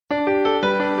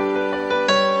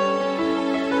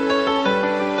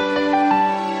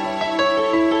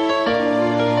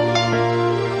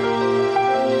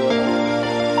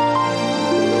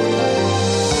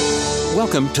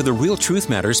Welcome to the Real Truth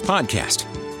Matters podcast.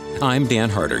 I'm Dan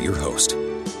Harder, your host.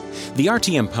 The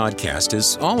RTM podcast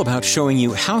is all about showing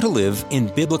you how to live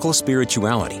in biblical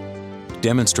spirituality,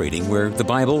 demonstrating where the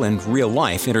Bible and real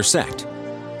life intersect.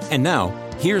 And now,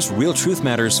 here's Real Truth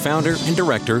Matters founder and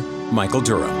director, Michael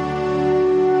Durham.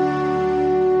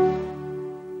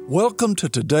 Welcome to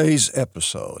today's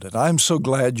episode, and I'm so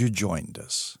glad you joined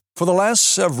us. For the last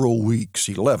several weeks,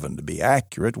 11 to be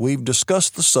accurate, we've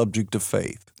discussed the subject of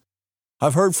faith.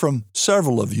 I've heard from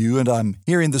several of you, and I'm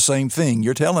hearing the same thing.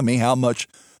 You're telling me how much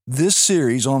this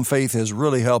series on faith has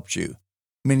really helped you.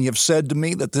 Many have said to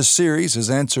me that this series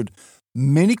has answered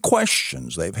many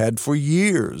questions they've had for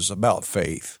years about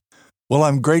faith. Well,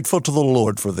 I'm grateful to the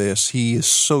Lord for this. He is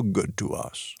so good to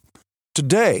us.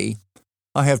 Today,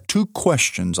 I have two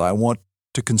questions I want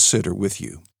to consider with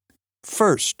you.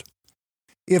 First,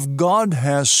 if God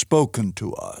has spoken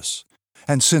to us,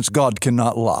 and since God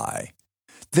cannot lie,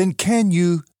 then can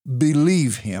you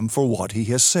believe Him for what He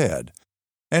has said?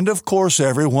 And of course,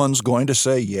 everyone's going to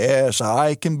say, yes,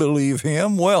 I can believe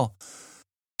Him. Well,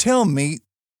 tell me,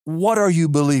 what are you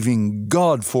believing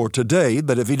God for today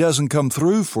that if He doesn't come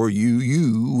through for you,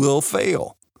 you will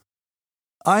fail?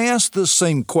 I asked this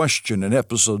same question in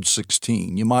episode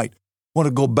 16. You might want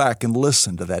to go back and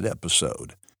listen to that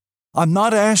episode. I'm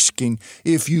not asking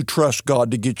if you trust God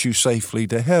to get you safely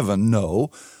to heaven.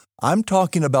 No, I'm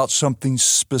talking about something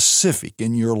specific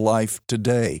in your life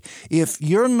today. If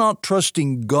you're not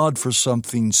trusting God for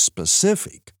something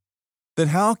specific, then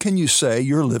how can you say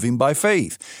you're living by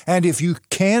faith? And if you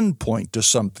can point to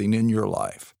something in your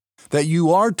life that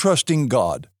you are trusting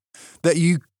God, that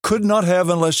you could not have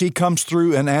unless He comes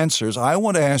through and answers, I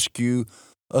want to ask you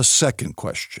a second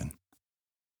question.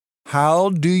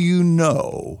 How do you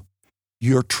know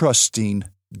you're trusting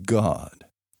God?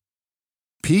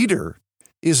 Peter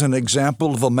is an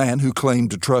example of a man who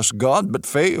claimed to trust God but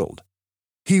failed.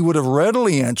 He would have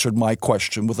readily answered my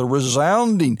question with a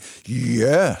resounding,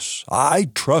 yes, I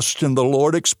trust in the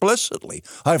Lord explicitly.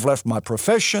 I've left my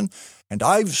profession, and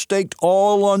I've staked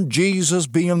all on Jesus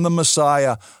being the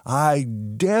Messiah. I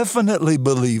definitely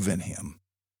believe in Him.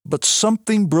 But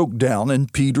something broke down in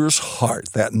Peter's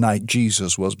heart that night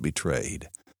Jesus was betrayed.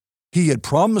 He had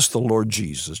promised the Lord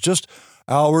Jesus just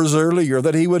hours earlier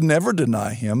that he would never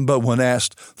deny Him, but when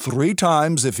asked 3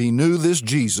 times if he knew this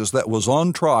Jesus that was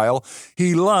on trial,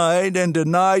 he lied and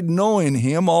denied knowing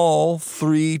Him all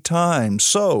 3 times.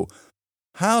 So,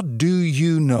 how do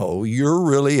you know you're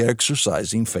really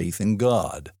exercising faith in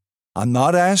God? I'm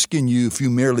not asking you if you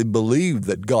merely believe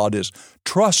that God is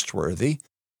trustworthy,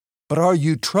 but are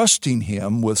you trusting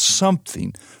Him with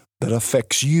something that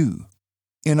affects you?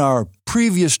 In our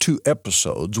previous 2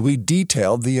 episodes, we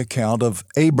detailed the account of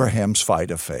Abraham's fight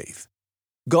of faith.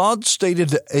 God stated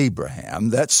to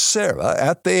Abraham that Sarah,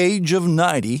 at the age of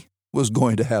 90, was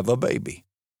going to have a baby.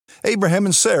 Abraham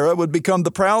and Sarah would become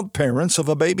the proud parents of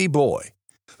a baby boy,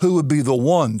 who would be the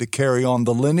one to carry on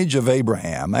the lineage of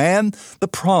Abraham and the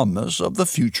promise of the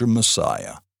future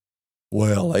Messiah.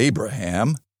 Well,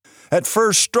 Abraham at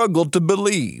first struggled to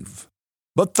believe,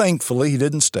 but thankfully he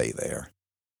didn't stay there.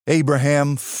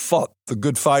 Abraham fought the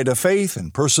good fight of faith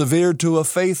and persevered to a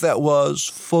faith that was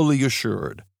fully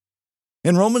assured.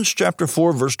 In Romans chapter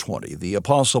 4, verse 20, the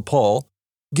Apostle Paul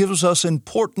gives us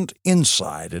important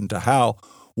insight into how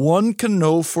one can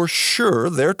know for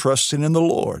sure they're trusting in the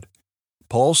Lord.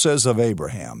 Paul says of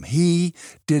Abraham, he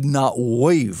did not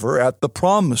waver at the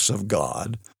promise of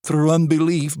God through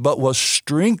unbelief, but was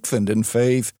strengthened in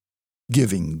faith,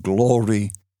 giving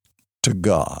glory to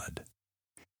God.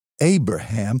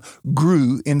 Abraham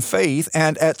grew in faith,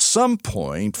 and at some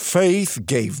point, faith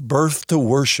gave birth to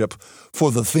worship for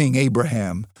the thing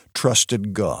Abraham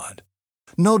trusted God.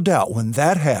 No doubt when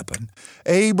that happened,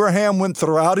 Abraham went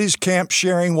throughout his camp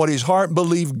sharing what his heart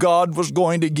believed God was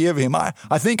going to give him. I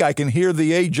think I can hear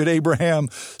the aged Abraham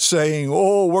saying,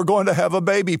 oh, we're going to have a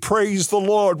baby. Praise the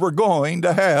Lord, we're going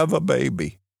to have a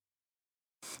baby.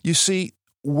 You see,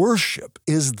 worship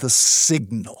is the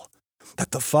signal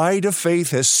that the fight of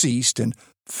faith has ceased and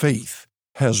faith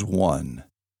has won.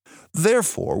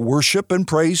 Therefore, worship and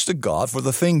praise to God for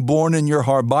the thing born in your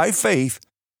heart by faith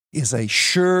is a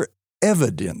sure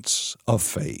evidence of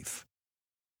faith.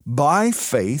 By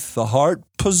faith, the heart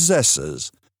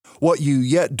possesses what you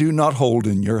yet do not hold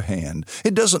in your hand.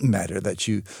 It doesn't matter that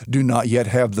you do not yet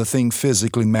have the thing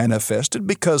physically manifested,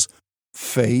 because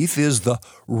faith is the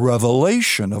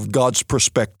revelation of God's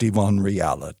perspective on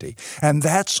reality, and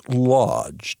that's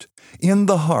lodged in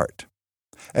the heart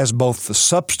as both the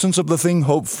substance of the thing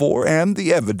hoped for and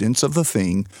the evidence of the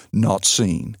thing not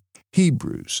seen.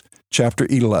 Hebrews chapter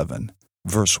 11,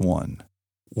 verse 1.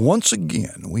 Once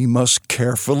again, we must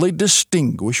carefully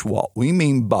distinguish what we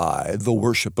mean by the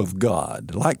worship of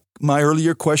God. Like my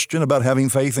earlier question about having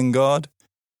faith in God,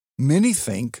 many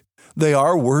think they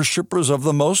are worshipers of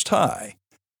the Most High,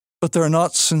 but they're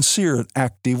not sincere and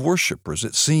active worshipers.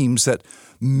 It seems that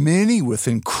many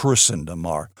within Christendom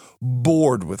are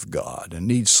bored with God and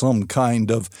need some kind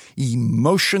of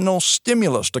emotional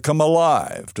stimulus to come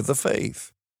alive to the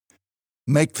faith.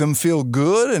 Make them feel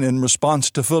good, and in response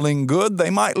to feeling good,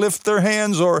 they might lift their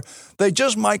hands, or they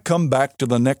just might come back to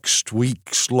the next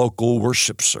week's local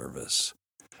worship service,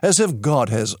 as if God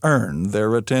has earned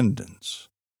their attendance.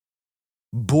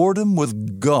 Boredom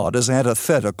with God is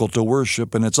antithetical to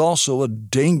worship, and it's also a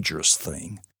dangerous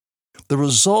thing. The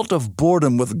result of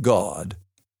boredom with God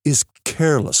is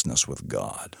carelessness with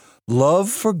God. Love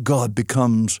for God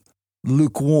becomes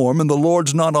lukewarm, and the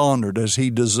Lord's not honored as He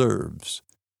deserves.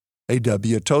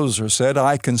 A.W. Tozer said,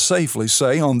 "I can safely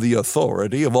say on the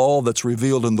authority of all that's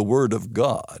revealed in the Word of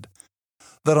God,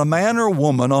 that a man or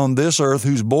woman on this earth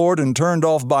who's bored and turned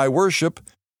off by worship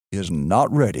is not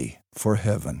ready for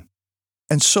heaven."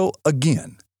 And so,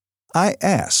 again, I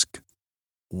ask,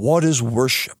 what is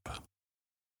worship?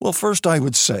 Well, first I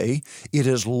would say it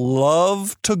is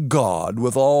love to God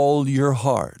with all your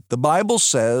heart. The Bible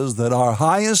says that our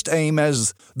highest aim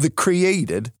as the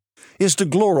created is to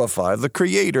glorify the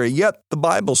Creator. Yet the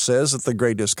Bible says that the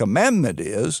greatest commandment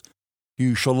is,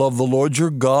 you shall love the Lord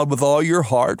your God with all your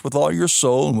heart, with all your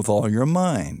soul, and with all your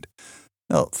mind.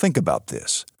 Now, think about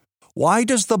this. Why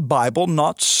does the Bible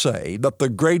not say that the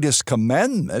greatest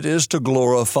commandment is to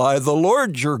glorify the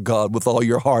Lord your God with all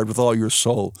your heart, with all your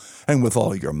soul, and with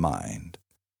all your mind?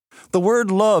 The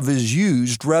word love is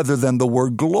used rather than the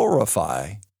word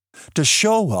glorify to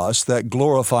show us that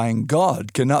glorifying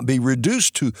God cannot be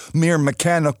reduced to mere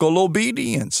mechanical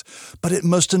obedience, but it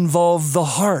must involve the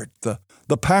heart,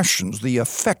 the passions, the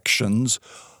affections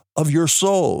of your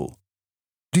soul.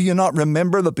 Do you not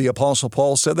remember that the Apostle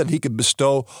Paul said that he could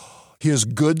bestow his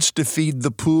goods to feed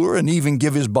the poor and even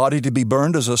give his body to be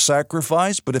burned as a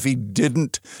sacrifice, but if he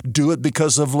didn't do it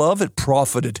because of love, it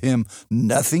profited him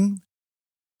nothing?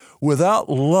 Without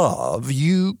love,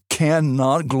 you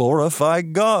cannot glorify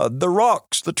God. The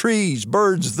rocks, the trees,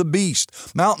 birds, the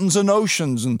beast, mountains and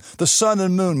oceans, and the sun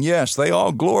and moon, yes, they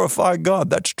all glorify God.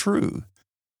 That's true.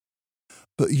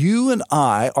 But you and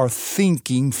I are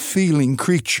thinking, feeling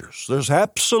creatures. There's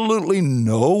absolutely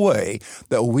no way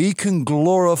that we can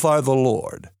glorify the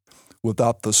Lord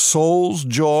without the soul's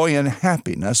joy and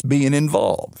happiness being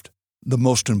involved. The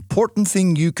most important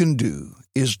thing you can do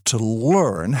is to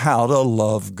learn how to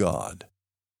love God.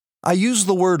 I use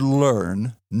the word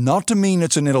learn not to mean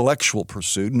it's an intellectual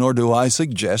pursuit, nor do I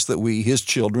suggest that we, His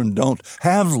children, don't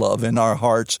have love in our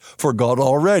hearts for God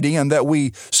already and that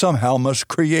we somehow must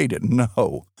create it.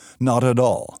 No, not at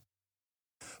all.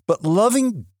 But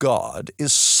loving God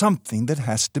is something that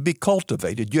has to be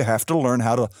cultivated. You have to learn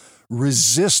how to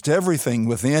resist everything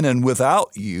within and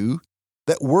without you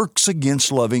that works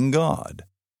against loving God.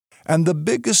 And the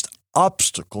biggest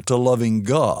obstacle to loving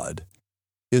God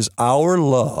is our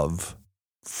love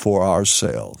for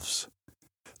ourselves.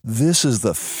 This is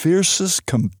the fiercest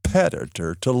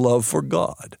competitor to love for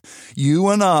God. You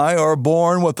and I are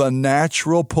born with a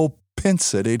natural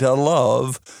propensity to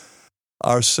love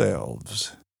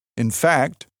ourselves. In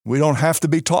fact, we don't have to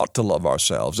be taught to love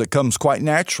ourselves. It comes quite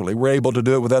naturally. We're able to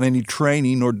do it without any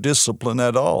training or discipline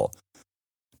at all.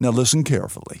 Now listen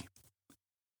carefully.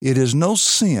 It is no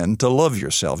sin to love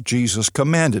yourself. Jesus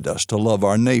commanded us to love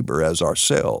our neighbor as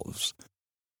ourselves.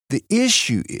 The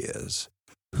issue is,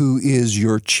 who is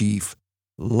your chief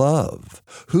love?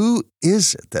 Who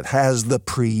is it that has the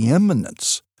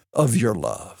preeminence of your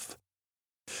love?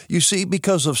 You see,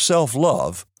 because of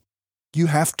self-love, you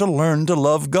have to learn to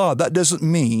love God. That doesn't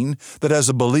mean that as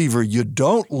a believer you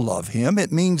don't love Him.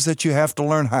 It means that you have to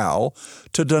learn how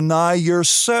to deny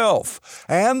yourself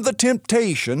and the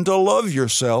temptation to love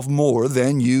yourself more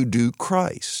than you do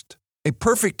Christ. A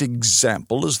perfect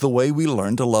example is the way we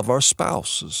learn to love our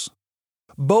spouses.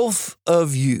 Both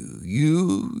of you,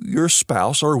 your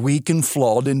spouse, are weak and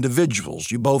flawed individuals.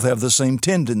 You both have the same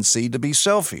tendency to be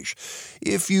selfish.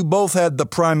 If you both had the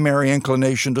primary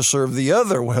inclination to serve the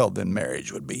other, well, then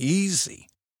marriage would be easy.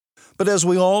 But as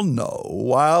we all know,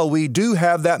 while we do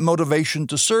have that motivation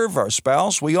to serve our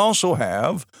spouse, we also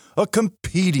have a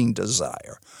competing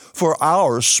desire for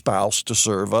our spouse to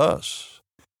serve us.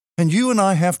 And you and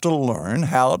I have to learn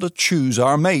how to choose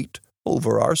our mate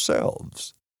over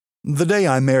ourselves. The day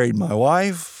I married my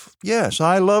wife, yes,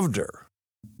 I loved her.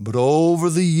 But over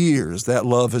the years, that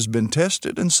love has been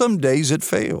tested, and some days it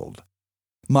failed.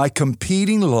 My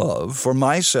competing love for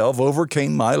myself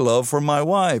overcame my love for my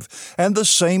wife, and the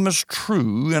same is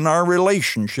true in our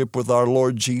relationship with our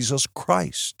Lord Jesus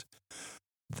Christ.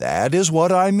 That is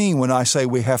what I mean when I say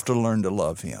we have to learn to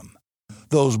love Him.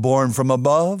 Those born from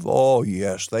above, oh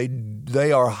yes,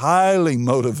 they are highly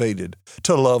motivated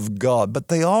to love God, but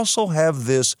they also have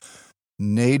this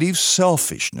native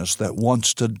selfishness that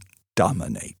wants to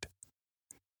dominate.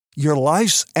 Your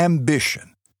life's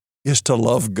ambition is to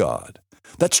love God.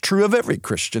 That's true of every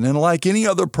Christian, and like any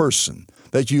other person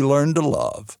that you learn to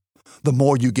love, the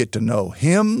more you get to know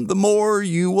Him, the more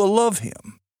you will love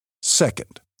Him.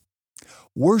 Second,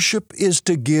 worship is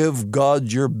to give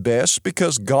God your best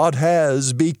because God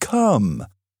has become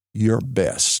your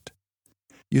best.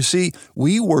 You see,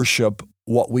 we worship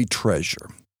what we treasure.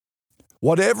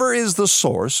 Whatever is the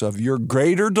source of your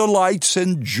greater delights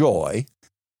and joy,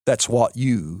 that's what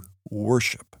you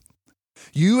worship.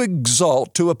 You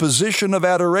exalt to a position of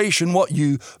adoration what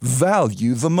you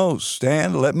value the most.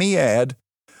 And let me add,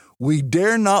 we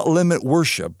dare not limit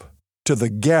worship to the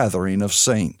gathering of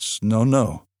saints.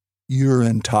 No. Your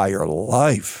entire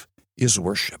life is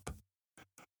worship.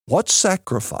 What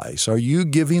sacrifice are you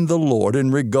giving the Lord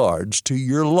in regards to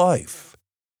your life?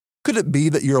 Could it be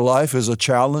that your life is a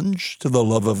challenge to the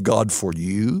love of God for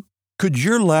you? Could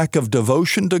your lack of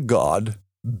devotion to God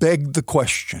beg the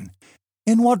question,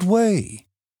 in what way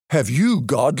have you,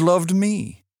 God, loved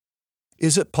me?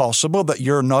 Is it possible that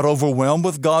you're not overwhelmed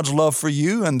with God's love for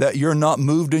you and that you're not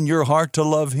moved in your heart to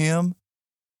love Him?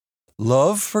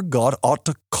 Love for God ought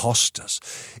to cost us.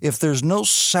 If there's no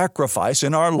sacrifice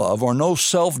in our love or no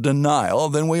self-denial,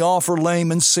 then we offer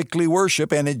lame and sickly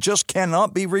worship, and it just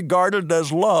cannot be regarded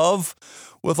as love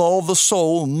with all the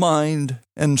soul, mind,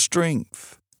 and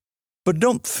strength. But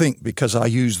don't think because I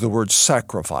use the word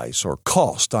sacrifice or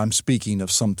cost, I'm speaking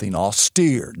of something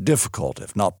austere, difficult,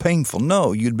 if not painful.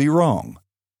 No, you'd be wrong.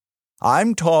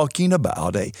 I'm talking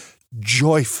about a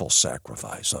joyful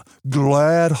sacrifice, a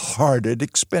glad-hearted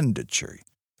expenditure.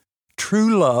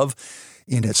 True love,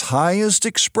 in its highest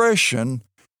expression,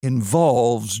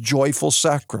 involves joyful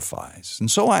sacrifice.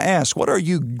 And so I ask, what are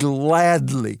you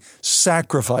gladly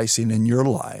sacrificing in your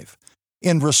life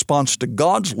in response to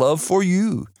God's love for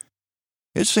you?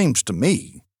 It seems to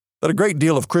me that a great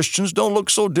deal of Christians don't look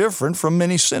so different from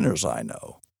many sinners I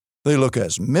know. They look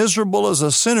as miserable as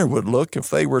a sinner would look if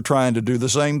they were trying to do the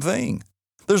same thing.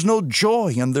 There's no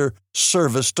joy in their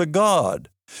service to God.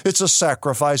 It's a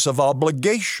sacrifice of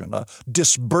obligation, a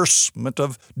disbursement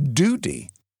of duty.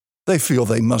 They feel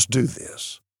they must do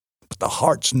this, but the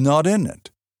heart's not in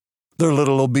it. Their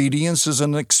little obedience is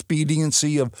an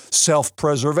expediency of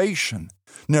self-preservation.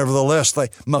 Nevertheless, they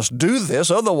must do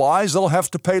this, otherwise they'll have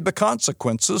to pay the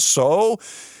consequences. So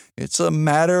it's a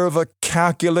matter of a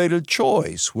calculated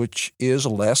choice, which is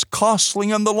less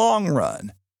costly in the long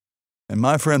run. And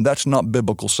my friend, that's not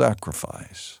biblical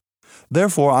sacrifice.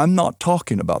 Therefore, I'm not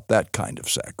talking about that kind of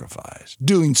sacrifice,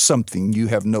 doing something you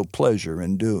have no pleasure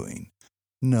in doing.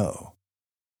 No.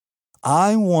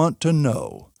 I want to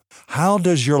know, how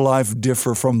does your life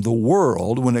differ from the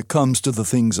world when it comes to the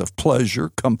things of pleasure,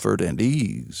 comfort, and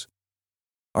ease?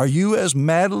 Are you as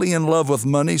madly in love with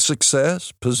money,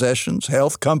 success, possessions,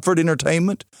 health, comfort,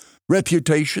 entertainment,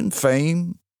 reputation,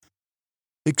 fame?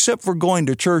 Except for going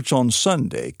to church on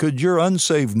Sunday, could your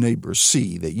unsaved neighbor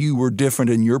see that you were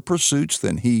different in your pursuits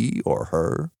than he or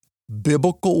her?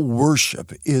 Biblical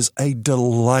worship is a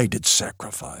delighted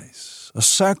sacrifice, a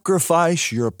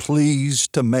sacrifice you're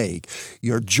pleased to make.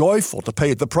 You're joyful to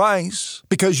pay the price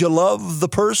because you love the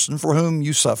person for whom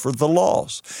you suffered the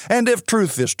loss. And if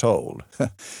truth is told,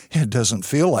 it doesn't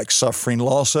feel like suffering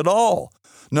loss at all.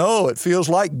 No, it feels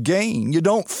like gain. You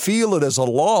don't feel it as a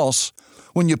loss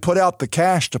when you put out the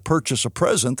cash to purchase a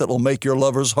present that will make your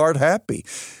lover's heart happy.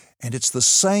 And it's the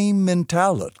same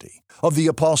mentality of the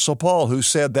Apostle Paul, who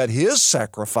said that his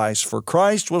sacrifice for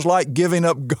Christ was like giving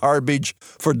up garbage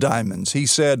for diamonds. He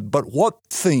said, "But what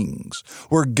things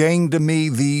were gain to me,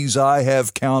 these I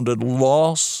have counted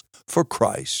loss for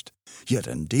Christ. Yet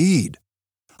indeed,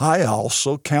 I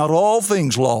also count all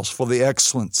things loss for the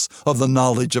excellence of the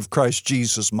knowledge of Christ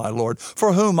Jesus my Lord,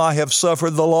 for whom I have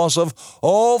suffered the loss of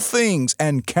all things,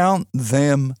 and count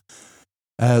them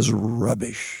as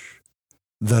rubbish,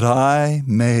 that I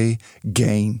may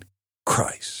gain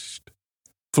Christ."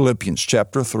 Philippians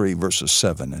chapter 3, verses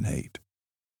 7 and 8.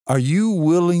 Are you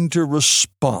willing to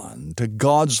respond to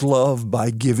God's love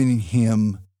by giving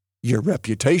Him your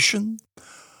reputation?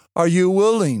 Are you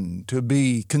willing to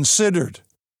be considered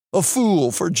a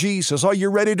fool for Jesus? Are you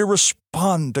ready to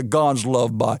respond to God's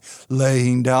love by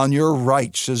laying down your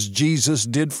rights as Jesus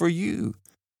did for you?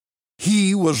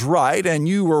 he was right and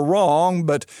you were wrong,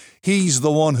 but he's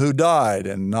the one who died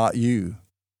and not you.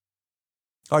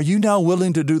 Are you now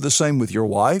willing to do the same with your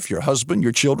wife, your husband,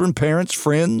 your children, parents,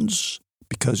 friends,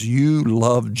 because you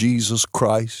love Jesus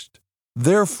Christ?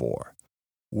 Therefore,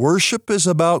 worship is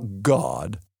about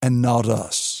God and not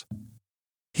us.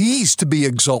 He's to be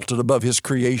exalted above His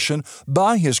creation,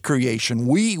 by His creation.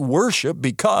 We worship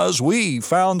because we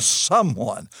found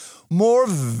someone more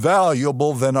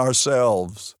valuable than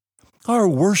ourselves. Our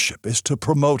worship is to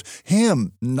promote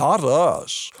Him, not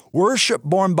us. Worship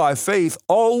born by faith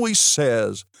always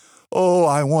says, "Oh,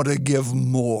 I want to give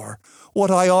more. What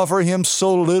I offer Him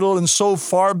so little and so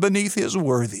far beneath His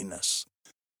worthiness."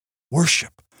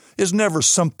 Worship is never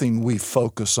something we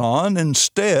focus on.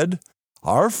 Instead,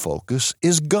 our focus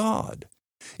is God.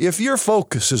 If your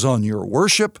focus is on your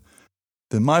worship,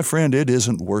 then my friend, it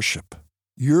isn't worship.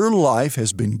 Your life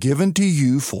has been given to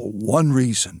you for one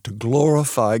reason, to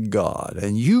glorify God,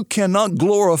 and you cannot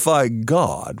glorify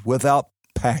God without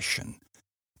passion.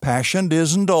 Passion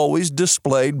isn't always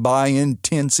displayed by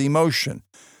intense emotion.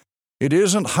 It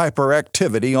isn't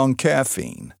hyperactivity on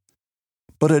caffeine.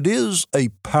 But it is a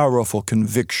powerful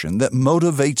conviction that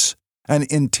motivates an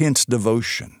intense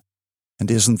devotion. And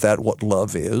isn't that what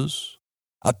love is?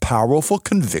 A powerful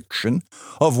conviction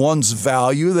of one's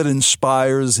value that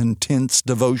inspires intense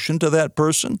devotion to that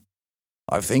person?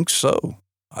 I think so.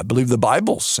 I believe the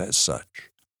Bible says such.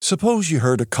 Suppose you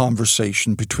heard a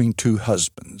conversation between two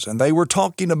husbands, and they were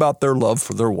talking about their love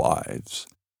for their wives.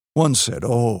 One said,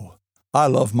 "Oh, I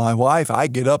love my wife. I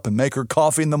get up and make her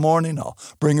coffee in the morning. I'll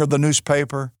bring her the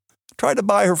newspaper, try to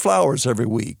buy her flowers every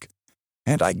week.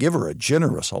 And I give her a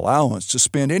generous allowance to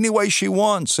spend any way she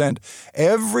wants. And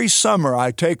every summer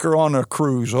I take her on a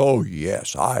cruise. Oh,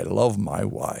 yes, I love my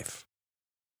wife."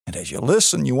 And as you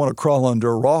listen, you want to crawl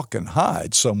under a rock and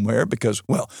hide somewhere because,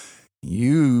 well,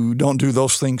 you don't do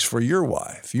those things for your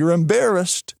wife. You're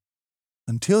embarrassed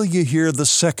until you hear the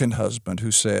second husband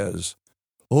who says,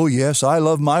 "Oh, yes, I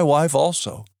love my wife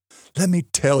also. Let me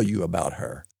tell you about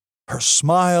her. Her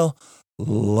smile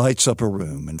lights up a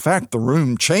room. In fact, the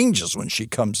room changes when she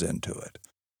comes into it.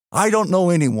 I don't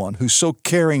know anyone who's so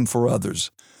caring for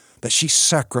others that she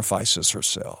sacrifices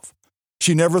herself.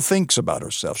 She never thinks about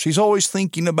herself. She's always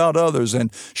thinking about others,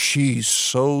 and she's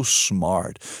so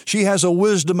smart. She has a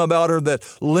wisdom about her that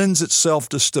lends itself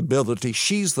to stability.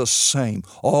 She's the same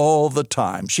all the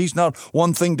time. She's not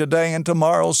one thing today and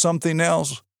tomorrow something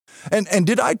else. And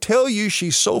did I tell you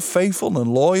she's so faithful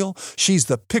and loyal? She's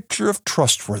the picture of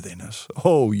trustworthiness.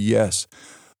 Oh, yes,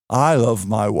 I love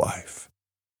my wife."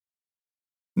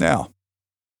 Now,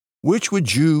 which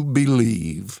would you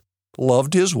believe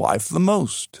loved his wife the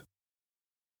most?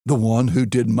 The one who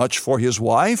did much for his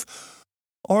wife,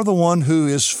 or the one who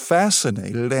is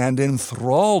fascinated and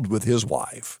enthralled with his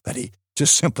wife, that he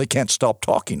just simply can't stop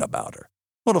talking about her?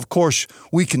 Well, of course,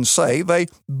 we can say they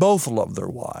both love their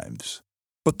wives.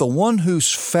 But the one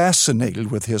who's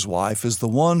fascinated with his wife is the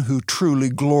one who truly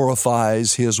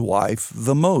glorifies his wife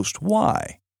the most.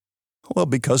 Why? Well,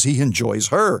 because he enjoys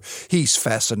her. He's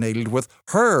fascinated with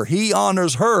her. He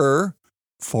honors her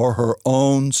for her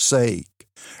own sake.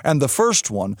 And the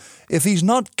first one, if he's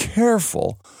not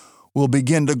careful, will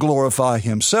begin to glorify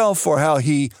himself for how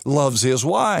he loves his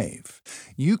wife.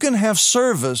 You can have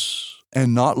service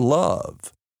and not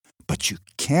love. But you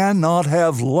cannot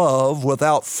have love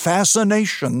without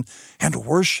fascination and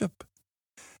worship.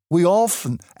 We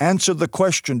often answer the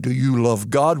question, "Do you love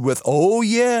God?" with, "Oh,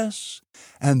 yes."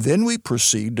 And then we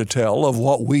proceed to tell of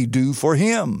what we do for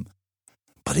Him.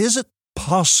 But is it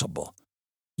possible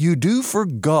you do for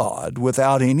God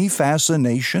without any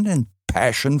fascination and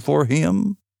passion for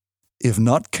Him? If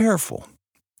not careful,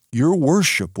 your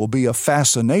worship will be a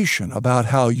fascination about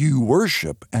how you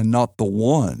worship and not the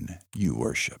one you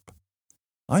worship.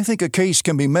 I think a case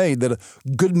can be made that a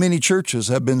good many churches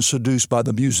have been seduced by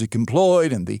the music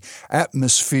employed and the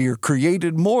atmosphere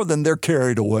created more than they're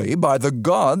carried away by the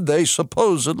God they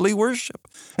supposedly worship.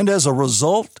 And as a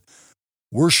result,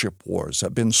 worship wars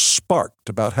have been sparked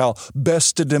about how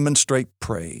best to demonstrate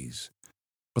praise.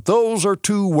 But those are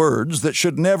two words that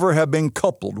should never have been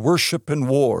coupled, worship and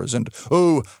wars. And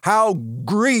oh, how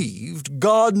grieved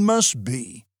God must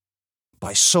be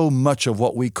by so much of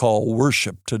what we call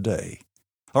worship today.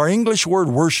 Our English word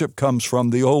worship comes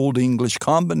from the Old English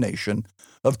combination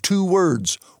of two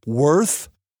words, worth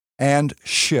and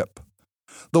ship.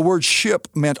 The word ship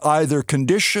meant either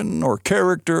condition or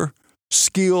character,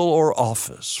 skill or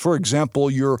office. For example,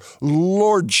 your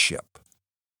lordship.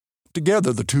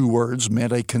 Together, the two words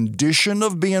meant a condition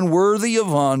of being worthy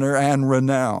of honor and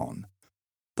renown.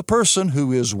 The person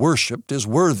who is worshiped is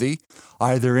worthy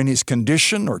either in his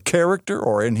condition or character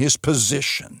or in his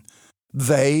position.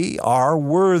 They are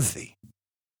worthy.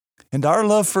 And our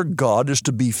love for God is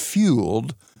to be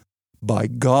fueled by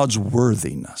God's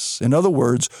worthiness. In other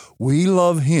words, we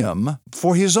love Him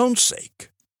for His own sake.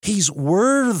 He's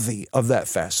worthy of that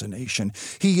fascination.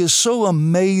 He is so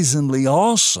amazingly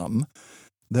awesome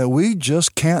that we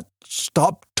just can't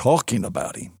stop talking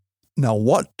about Him. Now,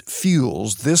 what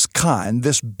fuels this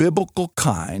biblical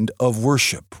kind of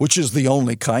worship, which is the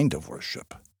only kind of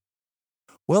worship?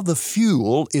 Well, the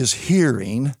fuel is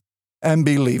hearing and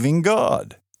believing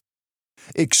God.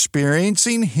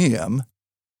 Experiencing Him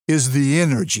is the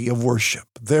energy of worship.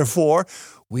 Therefore,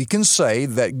 we can say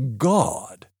that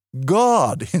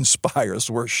God inspires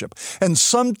worship. And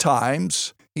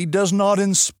sometimes He does not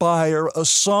inspire a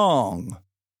song,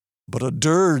 but a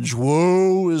dirge.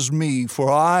 Woe is me, for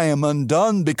I am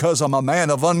undone because I'm a man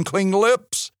of unclean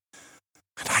lips.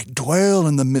 And I dwell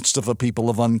in the midst of a people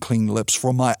of unclean lips,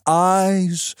 for my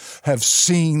eyes have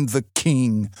seen the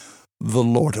King, the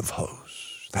Lord of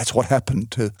hosts. That's what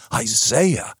happened to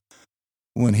Isaiah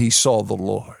when he saw the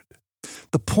Lord.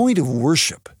 The point of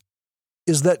worship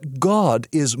is that God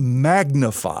is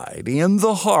magnified in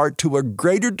the heart to a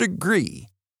greater degree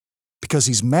because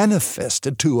He's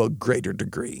manifested to a greater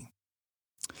degree.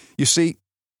 You see,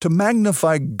 to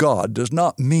magnify God does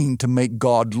not mean to make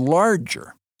God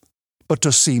larger, but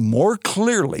to see more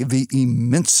clearly the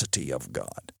immensity of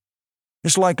God.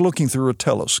 It's like looking through a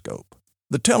telescope.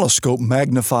 The telescope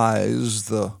magnifies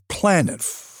the planet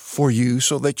for you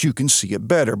so that you can see it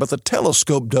better, but the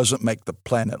telescope doesn't make the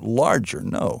planet larger,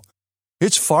 no.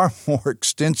 It's far more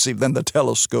extensive than the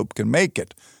telescope can make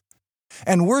it.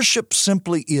 And worship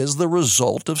simply is the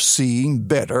result of seeing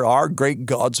better our great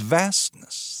God's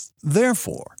vastness.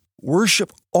 Therefore,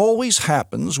 worship always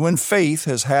happens when faith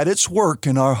has had its work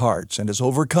in our hearts and has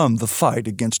overcome the fight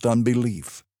against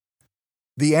unbelief.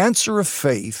 The answer of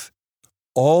faith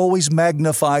always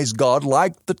magnifies God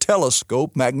like the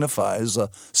telescope magnifies a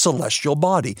celestial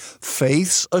body.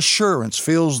 Faith's assurance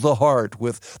fills the heart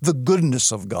with the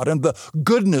goodness of God, and the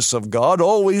goodness of God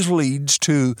always leads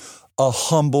to a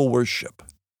humble worship.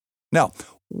 Now,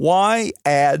 why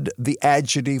add the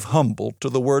adjective humble to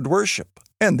the word worship?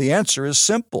 And the answer is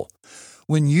simple.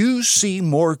 When you see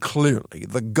more clearly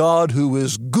the God who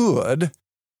is good,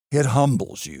 it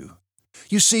humbles you.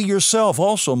 You see yourself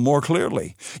also more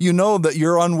clearly. You know that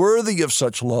you're unworthy of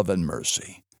such love and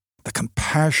mercy. The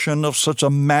compassion of such a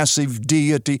massive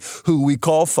deity who we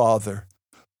call Father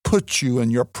puts you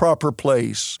in your proper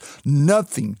place.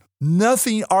 Nothing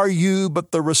are you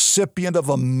but the recipient of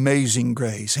amazing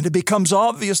grace. And it becomes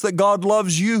obvious that God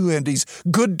loves you and He's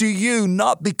good to you,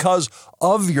 not because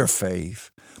of your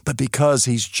faith, but because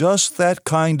He's just that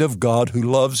kind of God who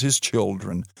loves His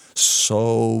children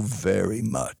so very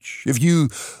much. If you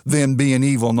then, being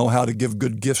evil, know how to give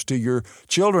good gifts to your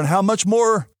children, how much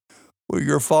more will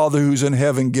your Father who's in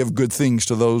heaven give good things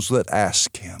to those that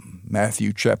ask Him?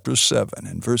 Matthew chapter 7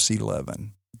 and verse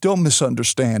 11. Don't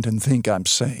misunderstand and think I'm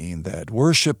saying that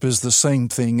worship is the same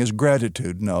thing as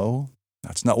gratitude. No,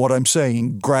 that's not what I'm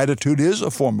saying. Gratitude is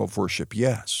a form of worship,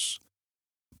 yes.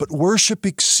 But worship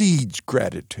exceeds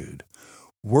gratitude.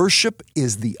 Worship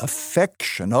is the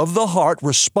affection of the heart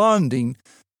responding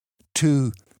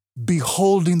to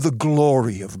beholding the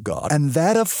glory of God. And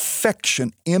that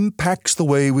affection impacts the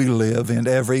way we live in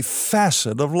every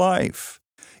facet of life.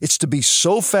 It's to be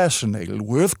so fascinated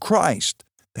with Christ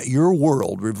that your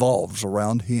world revolves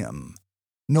around Him.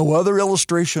 No other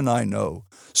illustration I know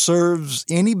serves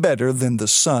any better than the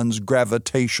sun's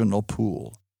gravitational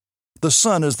pull. The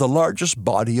sun is the largest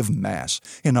body of mass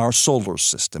in our solar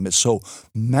system. It's so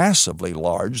massively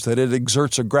large that it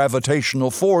exerts a gravitational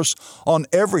force on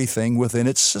everything within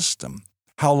its system.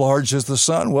 How large is the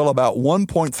sun? Well, about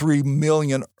 1.3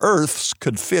 million Earths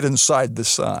could fit inside the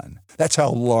sun. That's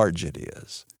how large it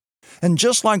is. And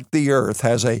just like the Earth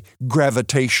has a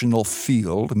gravitational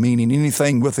field, meaning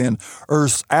anything within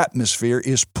Earth's atmosphere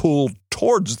is pulled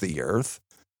towards the Earth,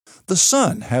 the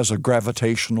sun has a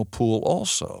gravitational pull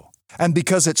also. And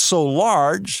because it's so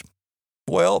large,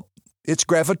 well, its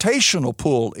gravitational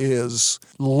pull is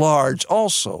large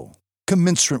also,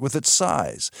 commensurate with its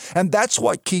size. And that's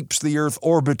what keeps the Earth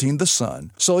orbiting the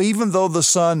sun. So even though the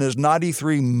sun is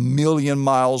 93 million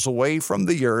miles away from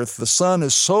the Earth, the sun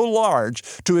is so large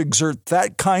to exert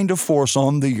that kind of force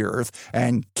on the Earth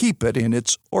and keep it in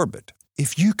its orbit.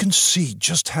 If you can see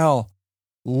just how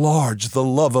large the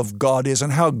love of God is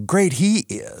and how great He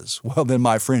is, well then,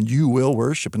 my friend, you will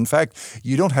worship. In fact,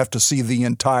 you don't have to see the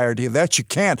entirety of that. You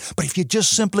can't. But if you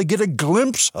just simply get a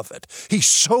glimpse of it, He's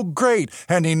so great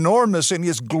and enormous in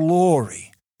His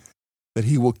glory that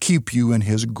He will keep you in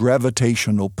His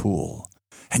gravitational pull,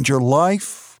 and your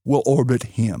life will orbit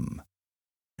Him.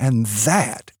 And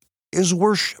that is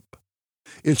worship.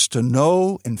 It's to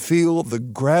know and feel the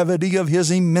gravity of His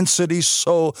immensity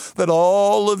so that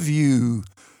all of you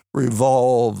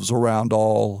revolves around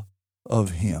all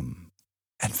of Him.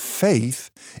 And faith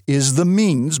is the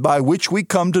means by which we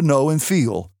come to know and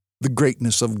feel the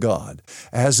greatness of God,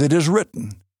 as it is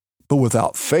written. But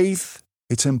without faith,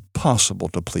 it's impossible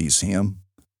to please Him.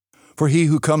 For he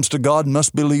who comes to God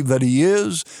must believe that He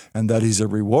is, and that He's a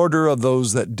rewarder of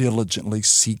those that diligently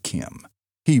seek Him.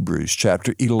 Hebrews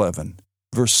chapter 11.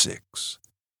 Verse 6.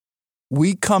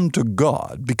 We come to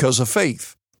God because of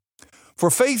faith. For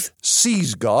faith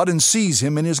sees God and sees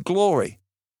Him in His glory.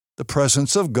 The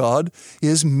presence of God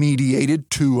is mediated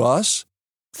to us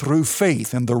through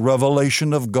faith and the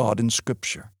revelation of God in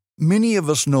Scripture. Many of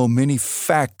us know many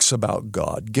facts about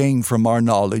God gained from our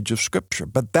knowledge of Scripture,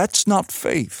 but that's not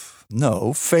faith.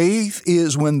 No, faith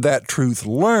is when that truth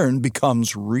learned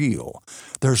becomes real.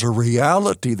 There's a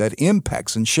reality that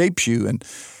impacts and shapes you,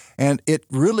 and it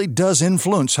really does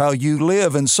influence how you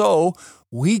live. And so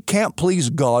we can't please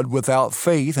God without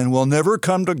faith, and we'll never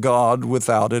come to God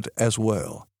without it as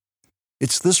well.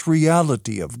 It's this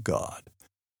reality of God,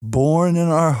 born in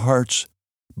our hearts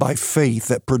by faith,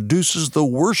 that produces the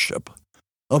worship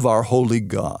of our holy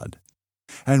God.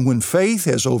 And when faith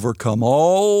has overcome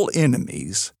all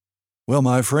enemies, well,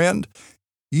 my friend,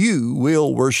 you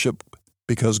will worship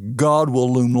because God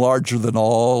will loom larger than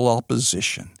all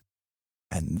opposition.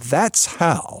 And that's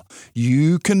how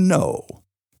you can know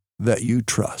that you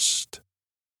trust.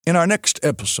 In our next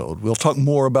episode, we'll talk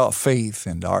more about faith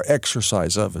and our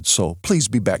exercise of it, so please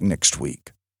be back next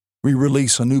week. We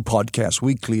release a new podcast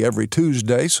weekly every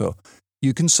Tuesday, so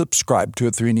you can subscribe to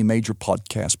it through any major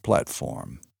podcast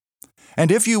platform.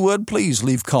 And if you would, please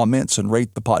leave comments and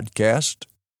rate the podcast.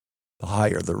 The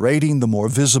higher the rating, the more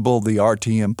visible the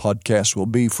RTM podcast will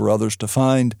be for others to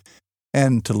find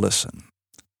and to listen.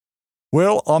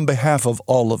 Well, on behalf of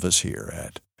all of us here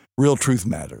at Real Truth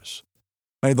Matters,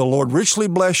 may the Lord richly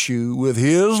bless you with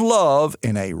His love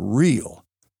in a real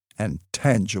and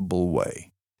tangible way.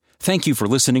 Thank you for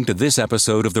listening to this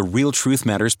episode of the Real Truth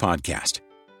Matters podcast.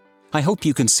 I hope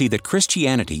you can see that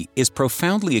Christianity is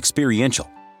profoundly experiential,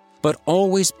 but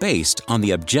always based on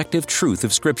the objective truth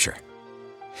of Scripture.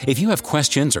 If you have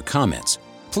questions or comments,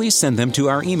 please send them to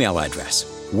our email address,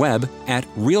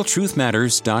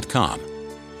 web@realtruthmatters.com.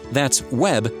 That's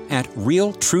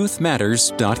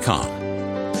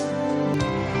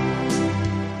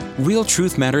web@realtruthmatters.com. Real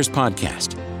Truth Matters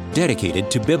podcast, dedicated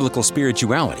to biblical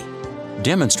spirituality,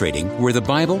 demonstrating where the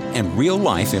Bible and real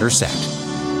life intersect.